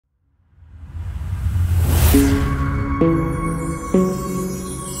A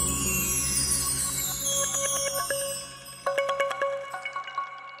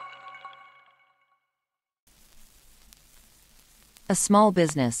small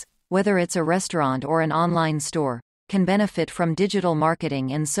business, whether it's a restaurant or an online store, can benefit from digital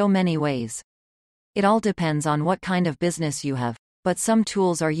marketing in so many ways. It all depends on what kind of business you have, but some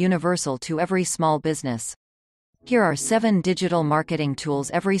tools are universal to every small business. Here are 7 digital marketing tools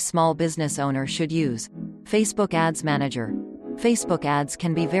every small business owner should use. Facebook Ads Manager. Facebook ads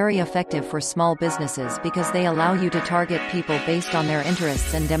can be very effective for small businesses because they allow you to target people based on their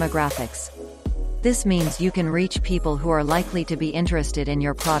interests and demographics. This means you can reach people who are likely to be interested in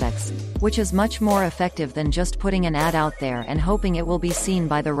your products, which is much more effective than just putting an ad out there and hoping it will be seen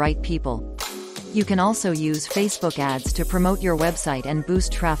by the right people. You can also use Facebook ads to promote your website and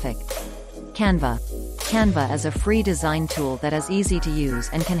boost traffic. Canva. Canva is a free design tool that is easy to use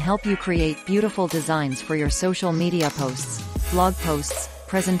and can help you create beautiful designs for your social media posts, blog posts,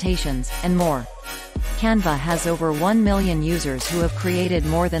 presentations, and more. Canva has over 1 million users who have created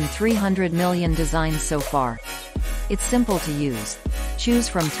more than 300 million designs so far. It's simple to use. Choose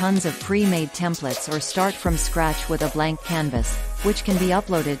from tons of pre-made templates or start from scratch with a blank canvas, which can be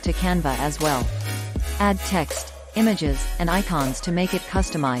uploaded to Canva as well. Add text, images, and icons to make it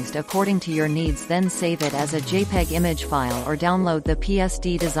customized according to your needs, then save it as a JPEG image file or download the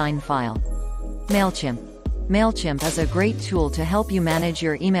PSD design file. Mailchimp. Mailchimp is a great tool to help you manage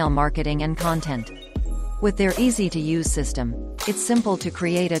your email marketing and content. With their easy-to-use system, it's simple to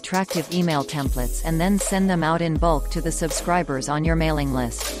create attractive email templates and then send them out in bulk to the subscribers on your mailing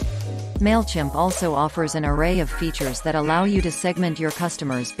list. Mailchimp also offers an array of features that allow you to segment your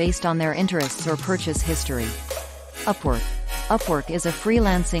customers based on their interests or purchase history. Upwork. Upwork is a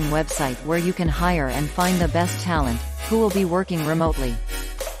freelancing website where you can hire and find the best talent, who will be working remotely.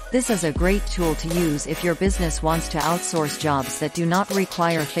 This is a great tool to use if your business wants to outsource jobs that do not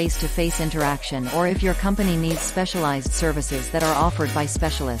require face-to-face interaction, or if your company needs specialized services that are offered by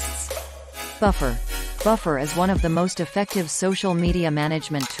specialists. Buffer. Buffer is one of the most effective social media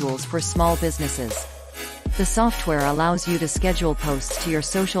management tools for small businesses. The software allows you to schedule posts to your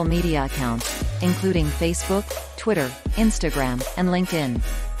social media accounts, including Facebook, Twitter, Instagram, and LinkedIn.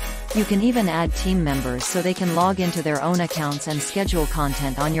 You can even add team members so they can log into their own accounts and schedule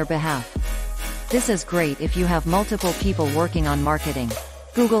content on your behalf. This is great if you have multiple people working on marketing.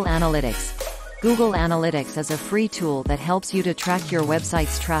 Google Analytics. Google Analytics is a free tool that helps you to track your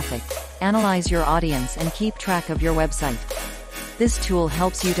website's traffic, analyze your audience, and keep track of your website. This tool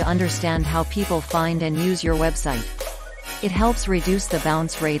helps you to understand how people find and use your website. It helps reduce the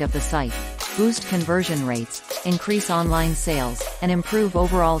bounce rate of the site, boost conversion rates, increase online sales, and improve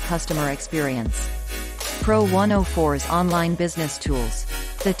overall customer experience. Pro 104's online business tools.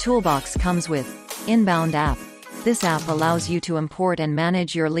 The toolbox comes with Inbound app. This app allows you to import and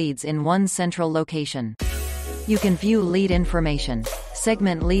manage your leads in one central location. You can view lead information,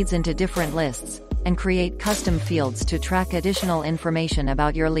 segment leads into different lists, and create custom fields to track additional information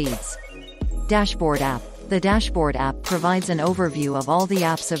about your leads. Dashboard app. The Dashboard app provides an overview of all the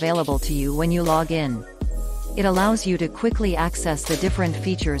apps available to you when you log in. It allows you to quickly access the different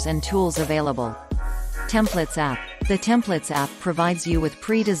features and tools available. Templates app. The Templates app provides you with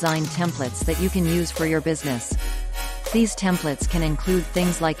pre-designed templates that you can use for your business. These templates can include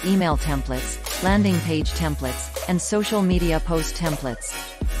things like email templates, landing page templates, and social media post templates.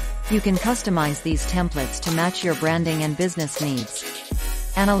 You can customize these templates to match your branding and business needs.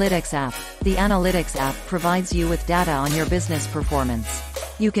 Analytics app. The Analytics app provides you with data on your business performance.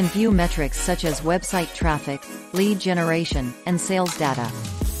 You can view metrics such as website traffic, lead generation, and sales data.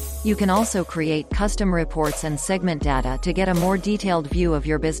 You can also create custom reports and segment data to get a more detailed view of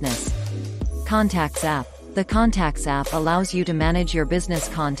your business. Contacts app. The Contacts app allows you to manage your business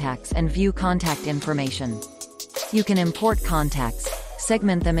contacts and view contact information. You can import contacts,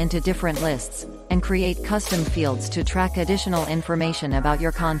 segment them into different lists, and create custom fields to track additional information about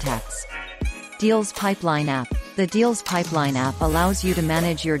your contacts. Deals Pipeline app. The Deals Pipeline app allows you to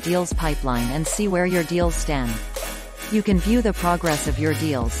manage your deals pipeline and see where your deals stand. You can view the progress of your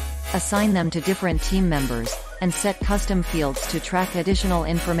deals, assign them to different team members, and set custom fields to track additional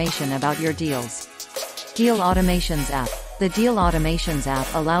information about your deals. Deal Automations app. The Deal Automations app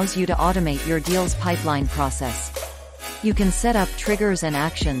allows you to automate your deals pipeline process. You can set up triggers and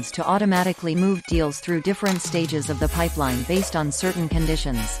actions to automatically move deals through different stages of the pipeline based on certain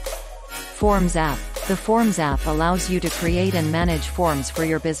conditions. Forms app. The Forms app allows you to create and manage forms for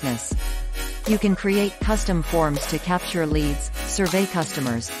your business. You can create custom forms to capture leads, survey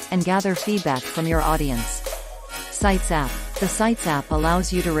customers, and gather feedback from your audience. Sites app. The Sites app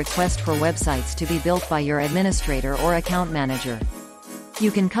allows you to request for websites to be built by your administrator or account manager. You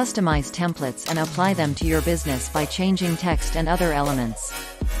can customize templates and apply them to your business by changing text and other elements.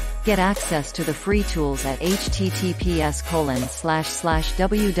 Get access to the free tools at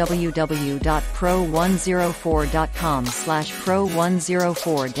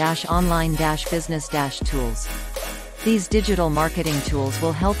These digital marketing tools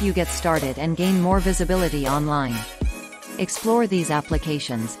will help you get started and gain more visibility online. Explore these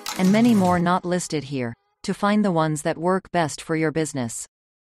applications, and many more not listed here, to find the ones that work best for your business.